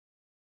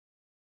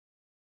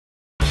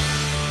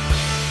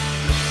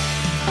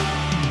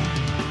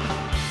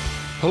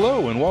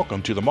Hello and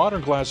welcome to the Modern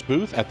Glass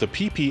booth at the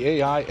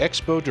PPAI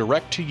Expo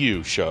Direct to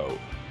You show.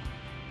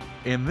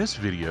 In this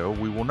video,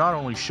 we will not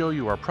only show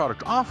you our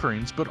product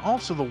offerings, but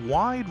also the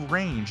wide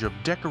range of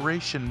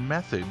decoration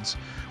methods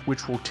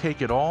which will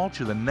take it all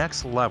to the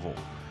next level.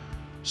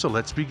 So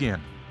let's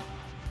begin.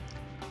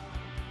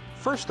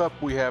 First up,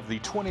 we have the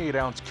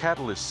 28-ounce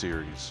Catalyst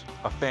series,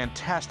 a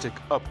fantastic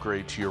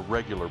upgrade to your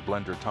regular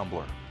blender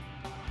tumbler.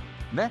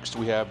 Next,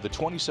 we have the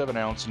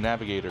 27-ounce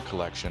Navigator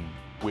collection,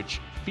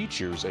 which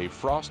features a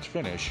frost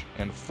finish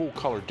and full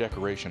color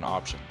decoration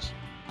options.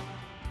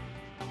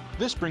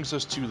 This brings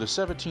us to the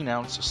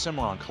 17-ounce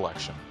Cimarron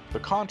collection. The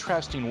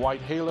contrasting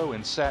white halo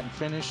and satin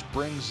finish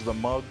brings the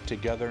mug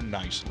together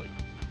nicely.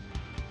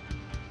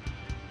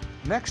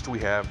 Next we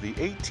have the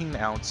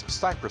 18-ounce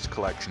Cypress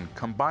collection,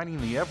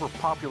 combining the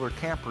ever-popular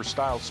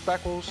camper-style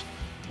speckles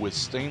with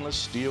stainless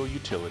steel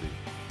utility.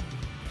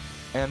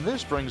 And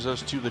this brings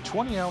us to the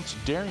 20-ounce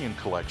Darien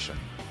collection.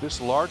 This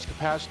large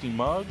capacity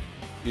mug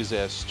is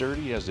as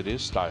sturdy as it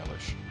is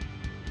stylish.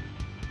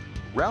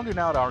 Rounding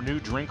out our new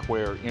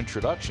drinkware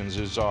introductions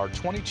is our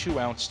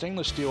 22-ounce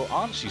stainless steel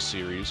Odyssey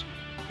series,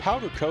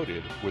 powder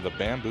coated with a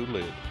bamboo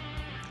lid.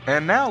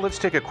 And now let's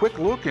take a quick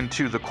look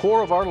into the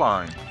core of our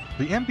line.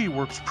 The MB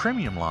Works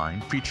Premium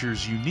line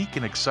features unique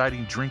and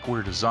exciting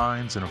drinkware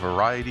designs in a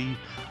variety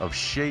of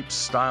shapes,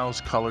 styles,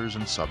 colors,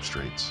 and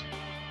substrates.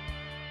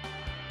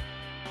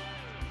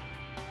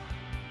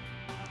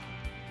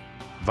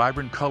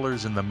 Vibrant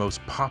colors and the most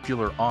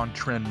popular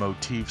on-trend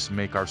motifs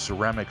make our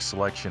ceramic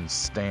selection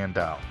stand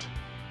out.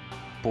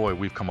 Boy,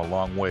 we've come a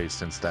long way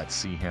since that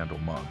C-handle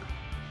mug.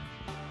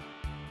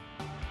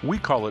 We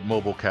call it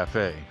Mobile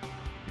Cafe.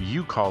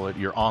 You call it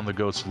your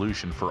on-the-go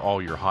solution for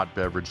all your hot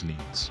beverage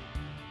needs.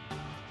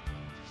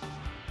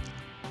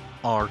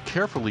 Our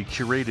carefully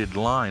curated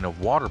line of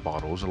water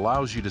bottles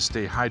allows you to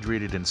stay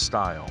hydrated in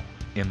style,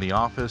 in the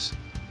office,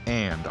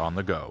 and on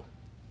the go.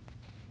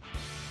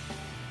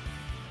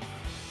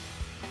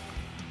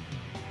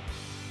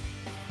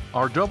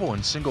 Our double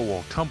and single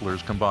wall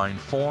tumblers combine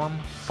form,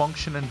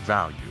 function, and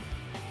value,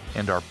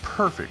 and are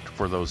perfect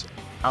for those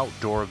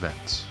outdoor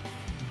events.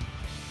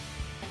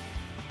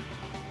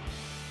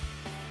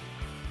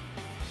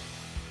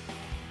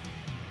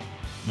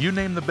 You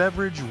name the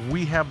beverage,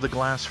 we have the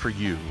glass for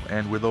you,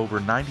 and with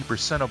over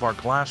 90% of our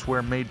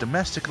glassware made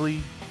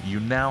domestically, you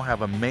now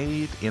have a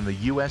made in the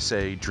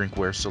USA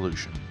drinkware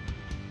solution.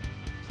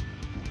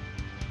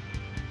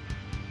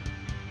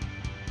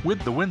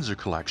 With the Windsor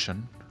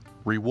collection,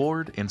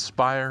 reward,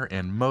 inspire,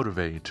 and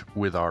motivate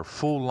with our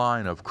full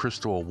line of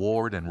Crystal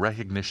Award and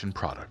recognition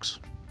products.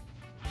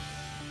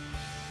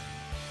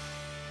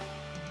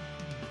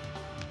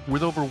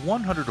 With over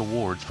 100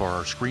 awards for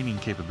our screening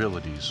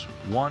capabilities,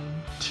 1,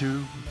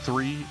 2,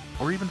 3,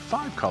 or even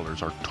 5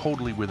 colors are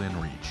totally within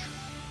reach.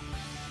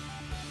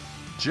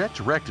 Jet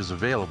Direct is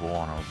available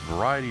on a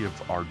variety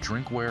of our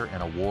drinkware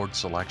and award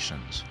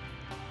selections.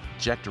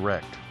 Jet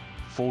Direct,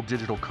 full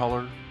digital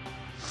color,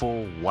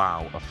 full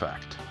wow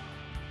effect.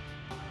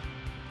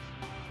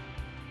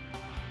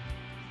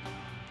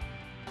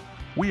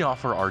 We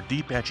offer our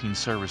deep etching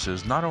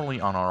services not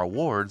only on our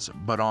awards,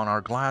 but on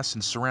our glass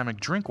and ceramic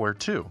drinkware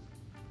too.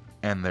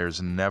 And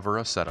there's never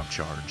a setup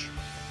charge.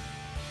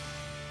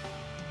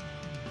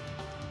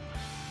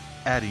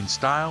 Adding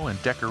style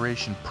and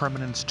decoration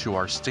permanence to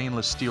our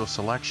stainless steel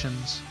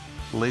selections,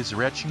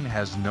 laser etching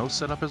has no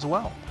setup as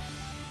well.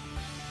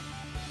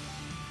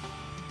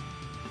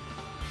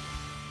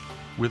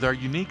 With our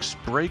unique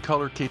spray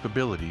color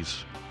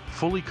capabilities,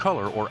 fully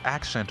color or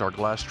accent our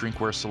glass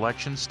drinkware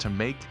selections to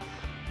make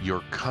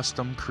your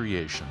custom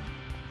creation.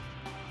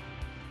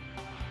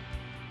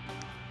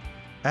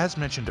 As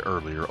mentioned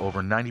earlier,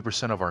 over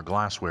 90% of our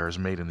glassware is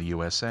made in the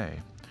USA.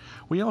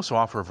 We also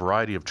offer a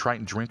variety of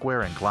Triton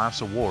drinkware and glass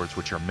awards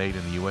which are made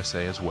in the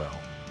USA as well.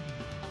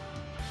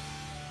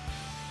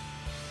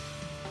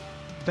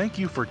 Thank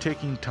you for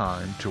taking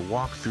time to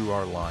walk through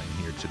our line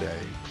here today.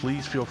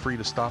 Please feel free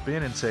to stop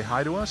in and say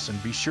hi to us,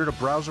 and be sure to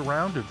browse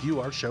around to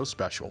view our show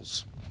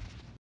specials.